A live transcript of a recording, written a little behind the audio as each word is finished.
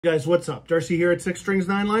Guys, what's up? Darcy here at 6 Strings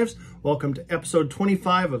 9 Lives. Welcome to episode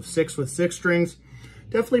 25 of 6 with 6 Strings.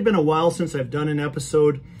 Definitely been a while since I've done an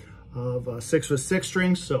episode of 6 with 6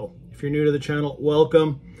 Strings, so if you're new to the channel,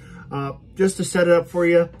 welcome. Just to set it up for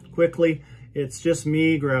you quickly, it's just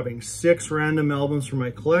me grabbing 6 random albums from my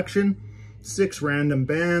collection, 6 random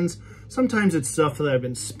bands. Sometimes it's stuff that I've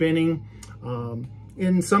been spinning.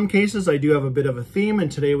 In some cases, I do have a bit of a theme,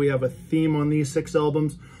 and today we have a theme on these 6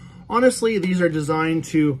 albums. Honestly, these are designed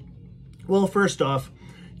to, well, first off,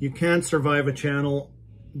 you can't survive a channel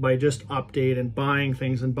by just update and buying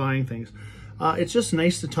things. It's just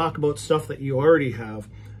nice to talk about stuff that you already have.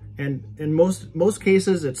 And in most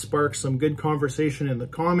cases, it sparks some good conversation in the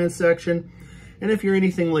comments section. And if you're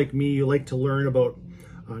anything like me, you like to learn about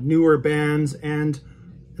newer bands, and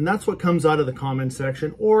that's what comes out of the comment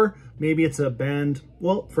section. Or maybe it's a band,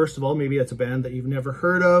 well, first of all, maybe it's a band that you've never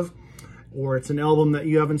heard of, or it's an album that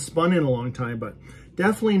you haven't spun in a long time, but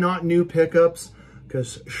definitely not new pickups,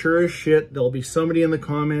 because sure as shit, there'll be somebody in the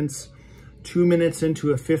comments 2 minutes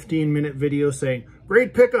into a 15-minute video saying,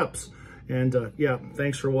 great pickups. And yeah,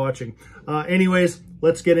 thanks for watching. Anyways,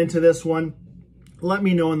 let's get into this one. Let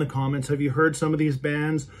me know in the comments, have you heard some of these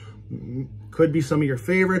bands? Could be some of your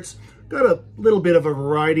favorites. Got a little bit of a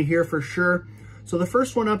variety here for sure. So the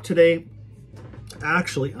first one up today,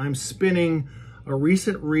 actually, I'm spinning a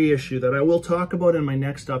recent reissue that I will talk about in my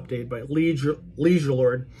next update by Liege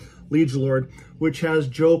Lord, which has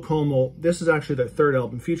Joe Como. This is actually their third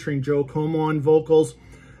album featuring Joe Como on vocals,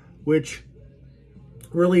 which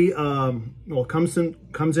really well comes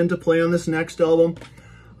into play on this next album.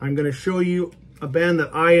 I'm going to show you a band that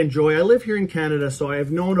I enjoy. I live here in Canada, so I have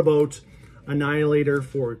known about Annihilator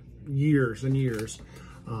for years and years.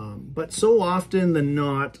 But so often than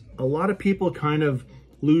not, a lot of people kind of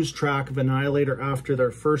lose track of Annihilator after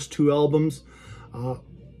their first 2 albums.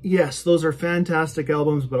 Yes, those are fantastic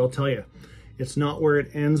albums, but I'll tell you, it's not where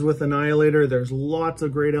it ends with Annihilator. There's lots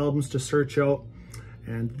of great albums to search out,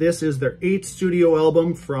 and this is their 8th studio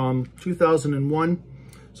album from 2001.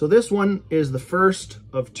 So this one is the first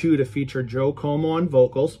of 2 to feature Joe Como on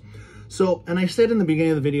vocals. So, and I said in the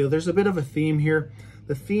beginning of the video, there's a bit of a theme here.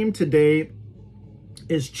 The theme today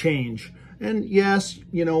is change. And yes,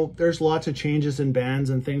 you know, there's lots of changes in bands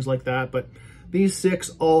and things like that, but these 6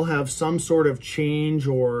 all have some sort of change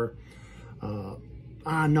or,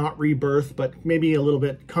 not rebirth, but maybe a little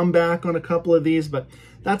bit comeback on a couple of these, but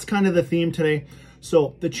that's kind of the theme today.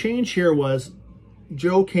 So the change here was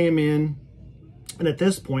Joe came in, and at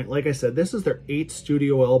this point, like I said, this is their 8th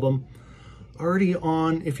studio album. Already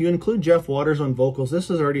on, if you include Jeff Waters on vocals, this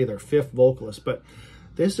is already their 5th vocalist, but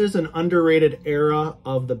this is an underrated era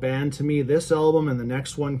of the band to me. This album and the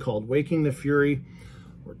next one called Waking the Fury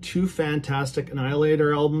were 2 fantastic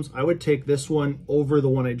Annihilator albums. I would take this one over the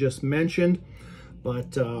one I just mentioned,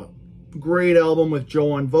 but great album with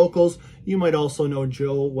Joe on vocals. You might also know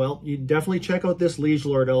Joe well. You definitely check out this Liege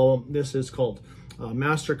Lord album. This is called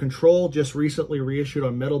Master Control, just recently reissued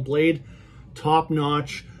on Metal Blade. Top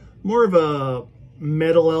notch, more of a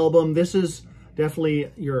metal album. This is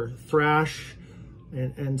definitely your thrash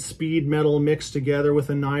and speed metal mixed together with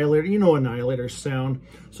Annihilator. You know Annihilator's sound.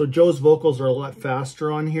 So Joe's vocals are a lot faster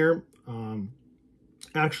on here.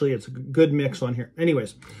 Actually, it's a good mix on here.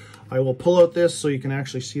 Anyways, I will pull out this so you can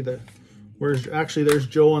actually see there's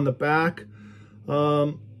Joe on the back.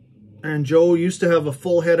 And Joe used to have a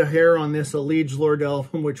full head of hair on this Liege Lord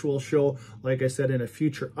album, which we'll show, like I said, in a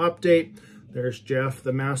future update. There's Jeff,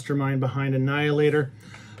 the mastermind behind Annihilator.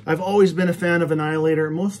 I've always been a fan of Annihilator.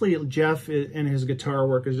 Mostly Jeff and his guitar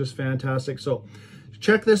work is just fantastic. So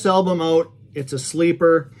check this album out. It's a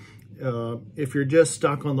sleeper. If you're just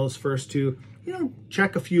stuck on those first 2, you know,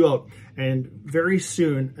 check a few out. And very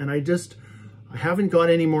soon, and I haven't got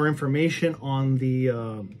any more information on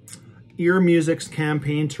the Ear Music's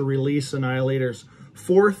campaign to release Annihilator's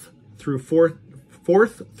 4th through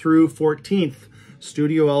 14th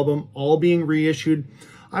studio album, all being reissued.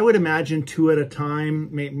 I would imagine 2 at a time,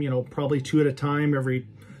 maybe, you know, probably 2 at a time every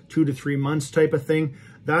 2 to 3 months type of thing.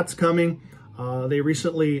 That's coming. They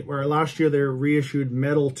recently, or last year, they reissued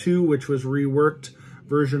Metal 2, which was reworked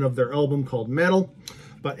version of their album called Metal.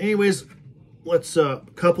 But anyways, let's,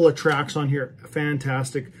 couple of tracks on here.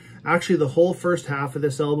 Fantastic. Actually, the whole first half of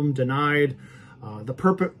this album, Denied, the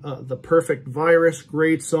Perfect Virus,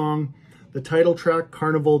 great song. The title track,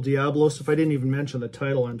 Carnival Diablos. If I didn't even mention the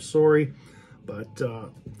title, I'm sorry. But,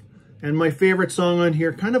 and my favorite song on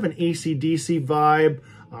here, kind of an AC/DC vibe,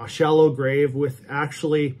 Shallow Grave, with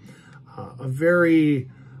actually a very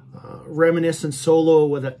reminiscent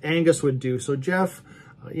solo that Angus would do. So Jeff,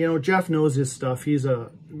 you know, Jeff knows his stuff. He's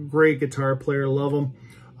a great guitar player, love him.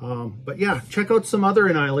 But yeah, check out some other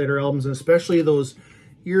Annihilator albums, and especially those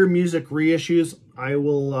Ear Music reissues. I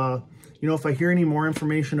will, you know, if I hear any more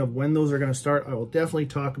information of when those are going to start, I will definitely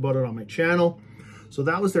talk about it on my channel. So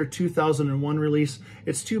that was their 2001 release.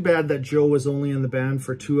 It's too bad that Joe was only in the band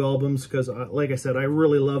for 2 albums because, like I said, I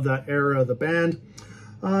really love that era of the band.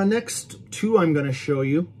 Next 2 I'm going to show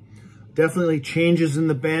you. Definitely changes in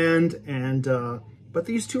the band, and but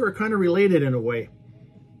these 2 are kind of related in a way.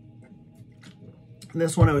 And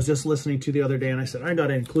this one I was just listening to the other day, and I said, I got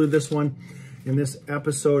to include this one in this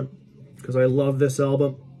episode because I love this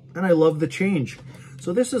album, and I love the change.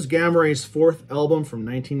 So this is Gamma Ray's 4th album from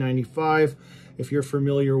 1995. If you're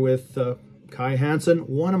familiar with Kai Hansen,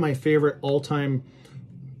 one of my favorite all-time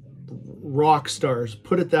rock stars,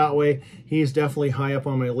 put it that way. He's definitely high up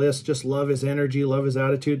on my list. Just love his energy, love his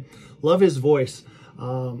attitude, love his voice.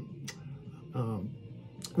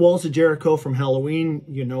 Walls of Jericho from Halloween,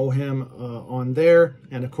 you know him on there.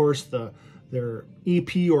 And of course, their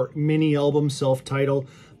EP or mini album, self-titled.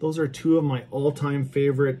 Those are 2 of my all-time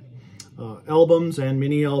favorite albums and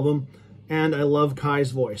mini album. And I love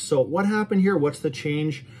Kai's voice. So what happened here? What's the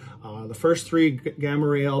change? The first 3 Gamma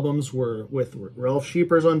Ray albums were with Ralph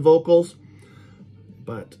Scheepers on vocals.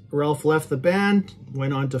 But Ralph left the band,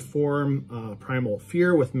 went on to form Primal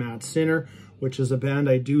Fear with Matt Sinner, which is a band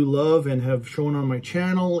I do love and have shown on my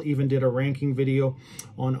channel. Even did a ranking video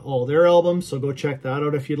on all their albums, so go check that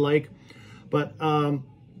out if you'd like. But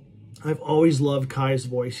I've always loved Kai's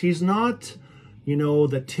voice. He's not, you know,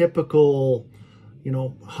 the typical, you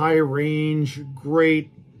know, high range,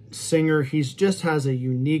 great singer. He's just has a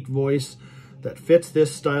unique voice that fits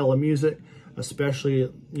this style of music,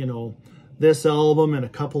 especially, you know, this album and a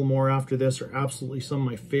couple more after this are absolutely some of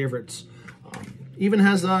my favorites. Even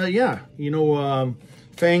has, yeah, you know,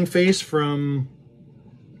 Fang Face from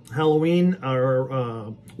Halloween,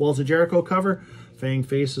 or Walls of Jericho cover. Fang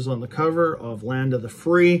Face is on the cover of Land of the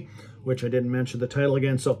Free, which I didn't mention the title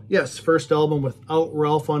again. So yes, first album without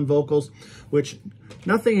Ralph on vocals, which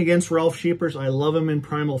nothing against Ralph Scheepers. I love him in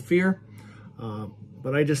Primal Fear.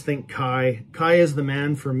 But I just think Kai is the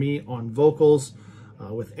man for me on vocals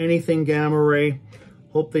with anything Gamma Ray.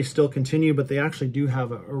 Hope they still continue, but they actually do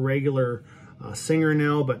have a regular singer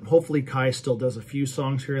now, but hopefully Kai still does a few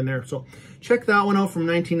songs here and there. So check that one out from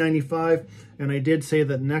 1995. And I did say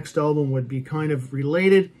that next album would be kind of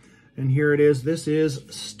related. And here it is. This is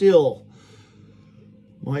still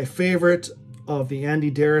my favorite of the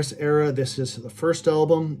Andy Darcy era. This is the first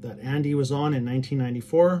album that Andy was on in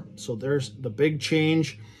 1994. So there's the big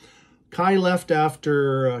change. Kai left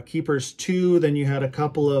after Keepers 2. Then you had a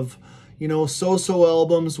couple of, you know, so-so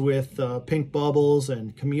albums with Pink Bubbles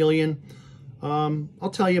and Chameleon.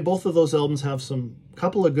 I'll tell you, both of those albums have some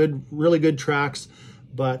couple of good, really good tracks,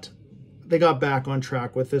 but they got back on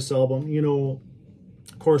track with this album. You know,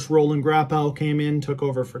 of course, Roland Grappow came in, took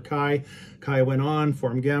over for Kai. Kai went on,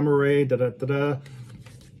 formed Gamma Ray, da-da-da-da.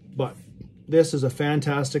 But this is a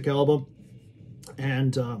fantastic album,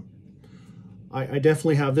 and I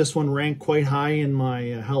definitely have this one ranked quite high in my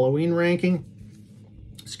Halloween ranking.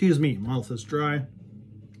 Excuse me, mouth is dry.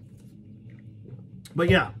 But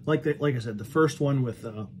yeah, like I said, the first one with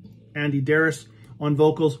Andy Darcy on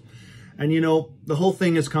vocals. And, you know, the whole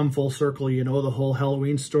thing has come full circle. You know, the whole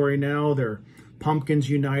Halloween story now. They're Pumpkins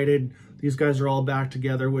United. These guys are all back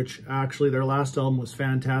together, which actually their last album was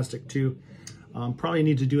fantastic too. Probably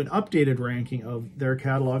need to do an updated ranking of their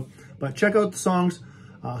catalog. But check out the songs.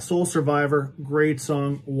 Soul Survivor, great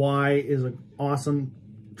song. Why is an awesome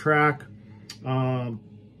track. Mr.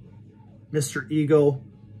 Ego.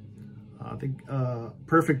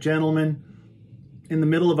 Perfect Gentleman, In the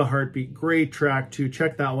Middle of a Heartbeat, great track too.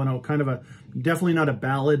 Check that one out. Kind of a, definitely not a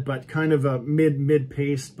ballad, but kind of a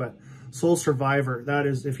mid-paced. But Soul Survivor, that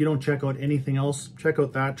is, if you don't check out anything else, check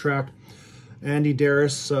out that track. Andy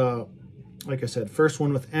Darcy, like I said, first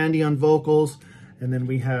one with Andy on vocals. And then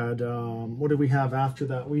we had, what did we have after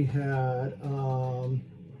that? We had,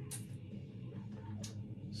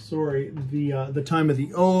 The Time of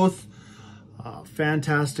the Oath.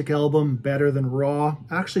 Fantastic album, better than Raw.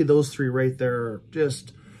 Actually, those 3 right there are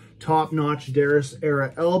just top-notch Darcy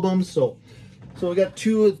era albums. So we got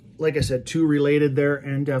 2, like I said, 2 related there,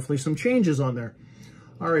 and definitely some changes on there.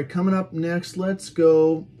 All right, coming up next, let's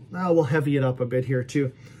go. We'll heavy it up a bit here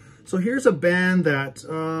too. So here's a band that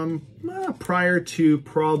prior to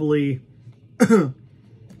probably 2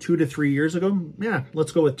 to 3 years ago, yeah,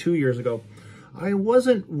 let's go with 2 years ago, I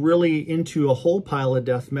wasn't really into a whole pile of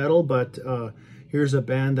death metal, but here's a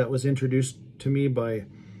band that was introduced to me by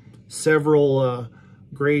several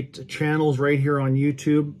great channels right here on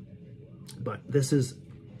YouTube. But this is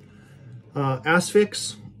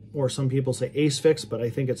Asphyx or some people say Ace-Fix, but I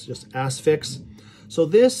think it's just Ace-Fix. So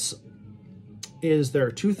this is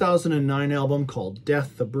their 2009 album called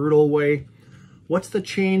Death the Brutal Way. What's the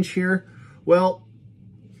change here? Well,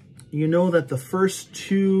 you know that the first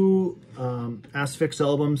two Ace-Fix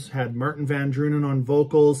albums had Martin Van Drunen on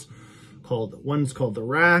vocals. One's called The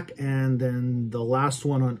Rack, and then the last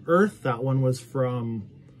one on Earth, that one was from,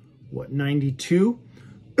 what, 92?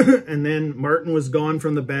 And then Martin was gone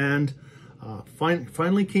from the band.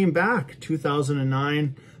 Finally came back,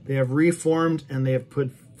 2009. They have reformed, and they have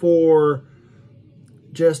put 4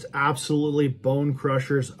 just absolutely bone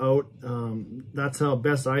crushers out. That's how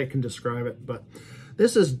best I can describe it. But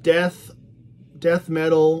this is death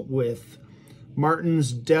metal with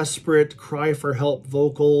Martin's desperate cry for help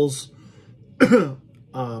vocals.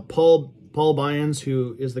 Paul Byans,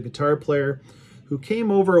 who is the guitar player, who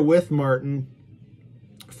came over with Martin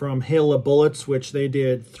from Hail of Bullets, which they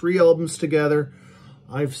did 3 albums together.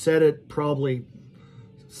 I've said it probably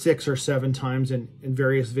 6 or 7 times in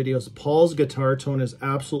various videos. Paul's guitar tone is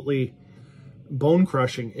absolutely bone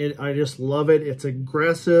crushing. I just love it. It's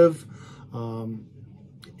aggressive.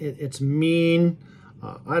 It's mean.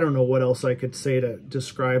 I don't know what else I could say to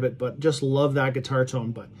describe it, but just love that guitar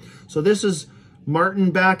tone. So this is Martin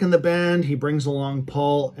back in the band. He brings along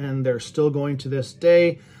Paul, and they're still going to this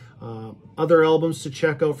day. Other albums to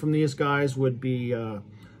check out from these guys would be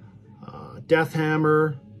Death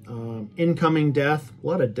Hammer, Incoming Death, a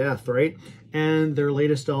lot of death, right? And their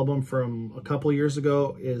latest album from a couple years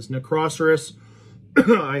ago is Necrosaurus.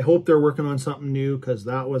 I hope they're working on something new, because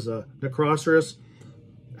that was a Necrosaurus,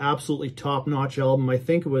 absolutely top-notch album. I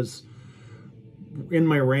think it was in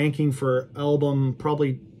my ranking for album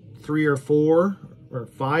probably 3 or 4 or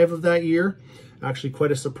 5 of that year. Actually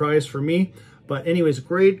quite a surprise for me. But anyways,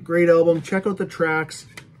 great album. Check out the tracks.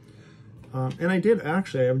 And I did,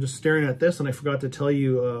 actually, I'm just staring at this and I forgot to tell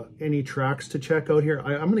you any tracks to check out here.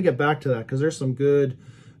 I'm going to get back to that because there's some good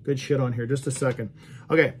shit on here. Just a second.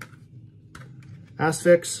 Okay.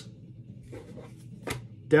 Ace-Fix,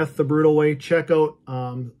 Death the Brutal Way. Check out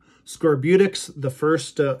Scorbutics, the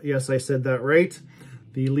first, yes, I said that right.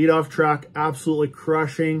 The lead-off track, absolutely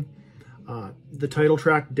crushing. The title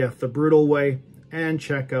track, Death the Brutal Way. And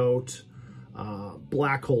check out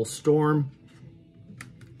Black Hole Storm.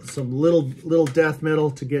 Some little death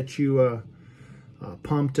metal to get you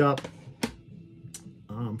pumped up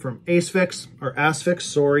from Ace-Fix, or Ace-Fix,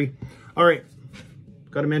 sorry. All right,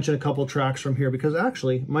 got to mention a couple tracks from here because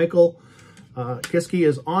actually Michael Kiske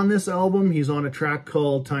is on this album. He's on a track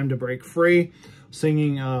called Time to Break Free,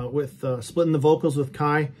 singing splitting the vocals with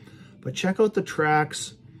Kai. But check out the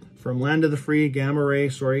tracks from Land of the Free, Gamma Ray,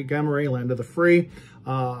 Land of the Free,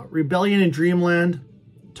 Rebellion in Dreamland,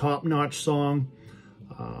 top-notch song.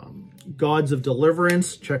 Gods of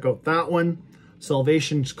Deliverance, check out that one.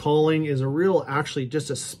 Salvation's Calling is actually just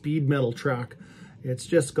a speed metal track. It's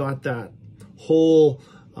just got that whole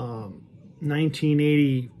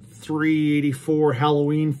 1983, 84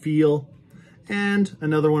 Halloween feel. And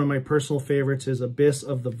another one of my personal favorites is Abyss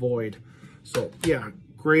of the Void. So yeah,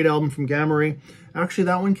 great album from Gamma Ray. Actually,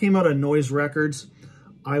 that one came out on Noise Records.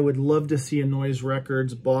 I would love to see a Noise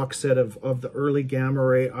Records box set of the early Gamma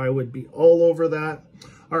Ray. I would be all over that.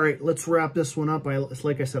 All right, let's wrap this one up.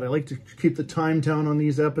 Like I said, I like to keep the time down on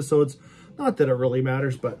these episodes. Not that it really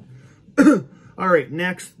matters, but... All right,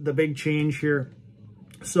 next, the big change here.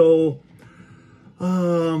 So,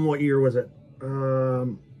 what year was it?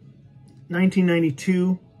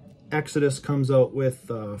 1992, Exodus comes out with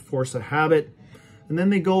Force of Habit. And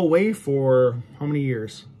then they go away for, how many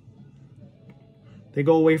years? They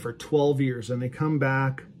go away for 12 years, and they come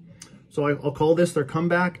back. So I'll call this their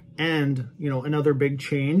comeback and, another big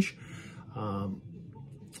change. But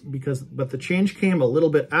the change came a little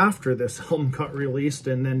bit after this album got released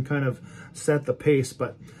and then kind of set the pace.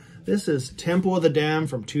 But this is Tempo of the Dam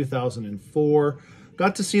from 2004.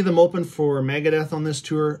 Got to see them open for Megadeth on this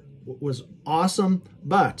tour. It was awesome.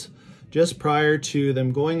 But just prior to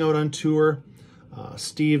them going out on tour,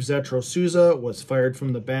 Steve Zetro Souza was fired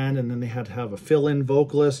from the band, and then they had to have a fill-in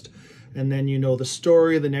vocalist. And then you know the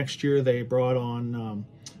story. The next year they brought on,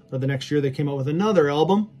 the next year they came out with another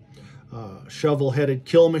album, Shovel-Headed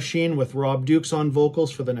Kill Machine, with Rob Dukes on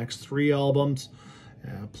vocals for the next 3 albums,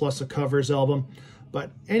 plus a covers album.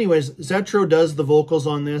 But anyways, Zetro does the vocals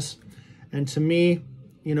on this. And to me,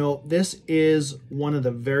 this is one of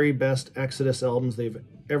the very best Exodus albums they've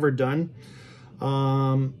ever done.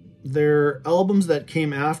 Their albums that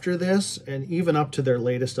came after this, and even up to their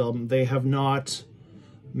latest album, they have not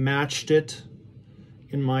matched it,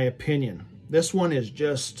 in my opinion. This one is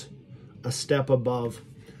just a step above.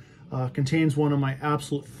 Contains one of my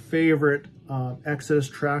absolute favorite Exodus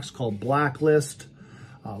tracks called Blacklist.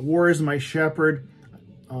 War is My Shepherd.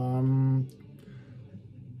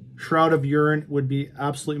 Shroud of Urine would be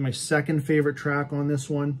absolutely my second favorite track on this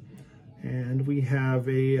one. And we have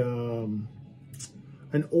a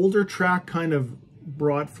an older track kind of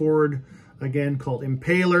brought forward again called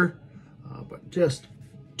Impaler, but just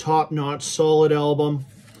top-notch, solid album.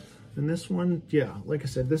 And this one, yeah, like I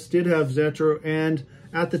said, this did have Zetro, and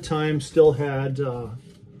at the time still had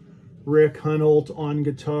Rick Hunolt on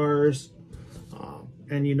guitars.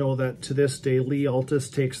 And you know that to this day, Lee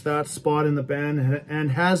Altus takes that spot in the band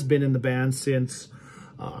and has been in the band since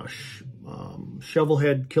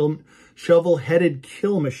Shovel-Headed Kill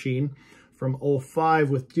Machine from '05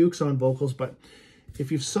 with Dukes on vocals. But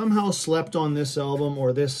if you've somehow slept on this album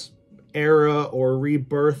or this era or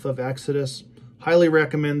rebirth of Exodus, highly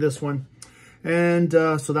recommend this one. And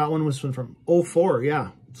so that one was from '04, yeah.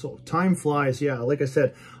 So time flies, yeah. Like I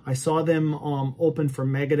said, I saw them open for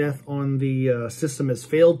Megadeth on the System Has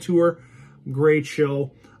Failed tour. Great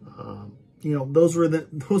show. You know, those were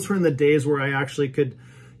in the days where I actually could,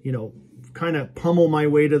 you know, kind of pummel my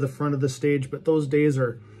way to the front of the stage. But those days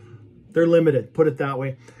they're limited, put it that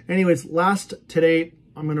way. Anyways, today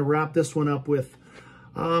I'm going to wrap this one up with.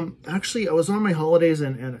 Actually, I was on my holidays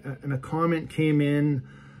and a comment came in,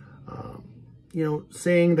 you know,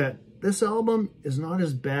 saying that this album is not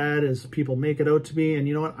as bad as people make it out to be. And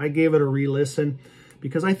you know what? I gave it a re-listen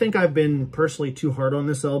because I think I've been personally too hard on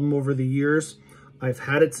this album over the years. I've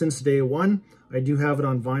had it since day one. I do have it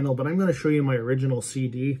on vinyl, but I'm going to show you my original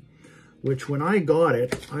CD, which when I got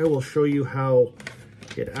it, I will show you how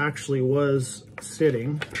it actually was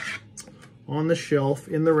sitting on the shelf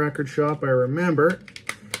in the record shop. I remember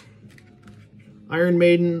Iron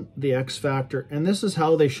Maiden, The X Factor, and this is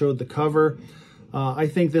how they showed the cover. I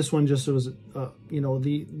think this one just was, you know,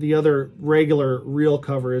 the other regular real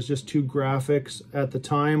cover is just too graphics at the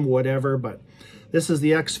time, whatever. But this is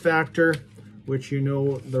the X Factor, which, you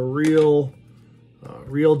know, the real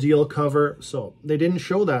deal cover. So they didn't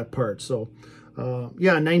show that part. So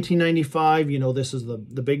yeah, 1995, you know, this is the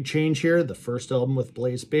big change here, the first album with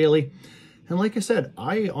Blaze Bayley. And like I said,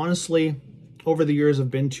 I honestly, over the years,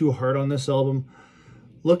 have been too hard on this album.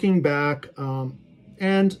 Looking back,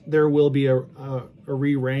 and there will be a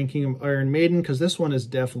re-ranking of Iron Maiden because this one has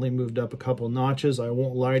definitely moved up a couple notches. I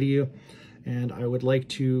won't lie to you. And I would like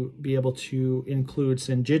to be able to include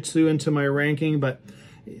Senjutsu into my ranking, but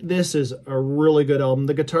this is a really good album.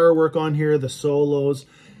 The guitar work on here, the solos,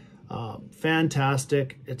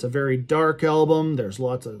 fantastic. It's a very dark album. There's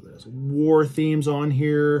there's war themes on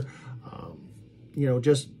here, you know,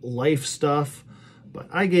 just life stuff. But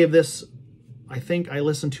I gave this, I think I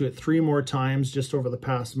listened to it 3 more times just over the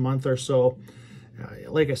past month or so.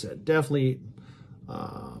 Like I said, definitely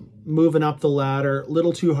moving up the ladder,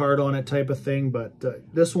 little too hard on it type of thing, but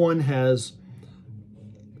this one has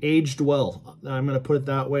aged well. I'm going to put it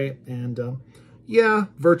that way. And yeah,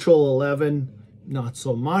 Virtual 11, not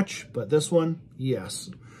so much, but this one, yes.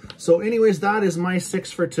 So anyways, that is my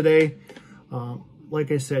 6 for today.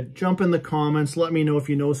 Like I said, jump in the comments. Let me know if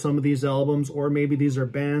you know some of these albums, or maybe these are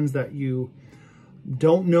bands that you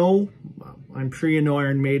don't know. I'm sure you know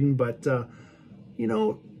Iron Maiden, but you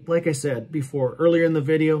know, like I said before, earlier in the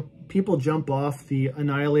video, people jump off the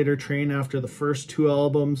Annihilator train after the first 2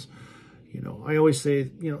 albums. You know, I always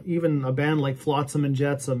say, you know, even a band like Flotsam and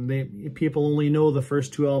Jetsam, people only know the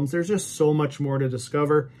first 2 albums. There's just so much more to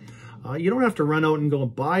discover. You don't have to run out and go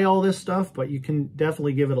and buy all this stuff, but you can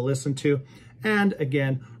definitely give it a listen to. And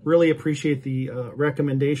again, really appreciate the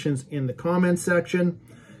recommendations in the comments section.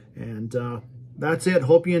 And that's it.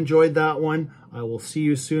 Hope you enjoyed that one. I will see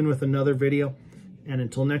you soon with another video. And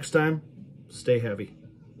until next time, stay heavy.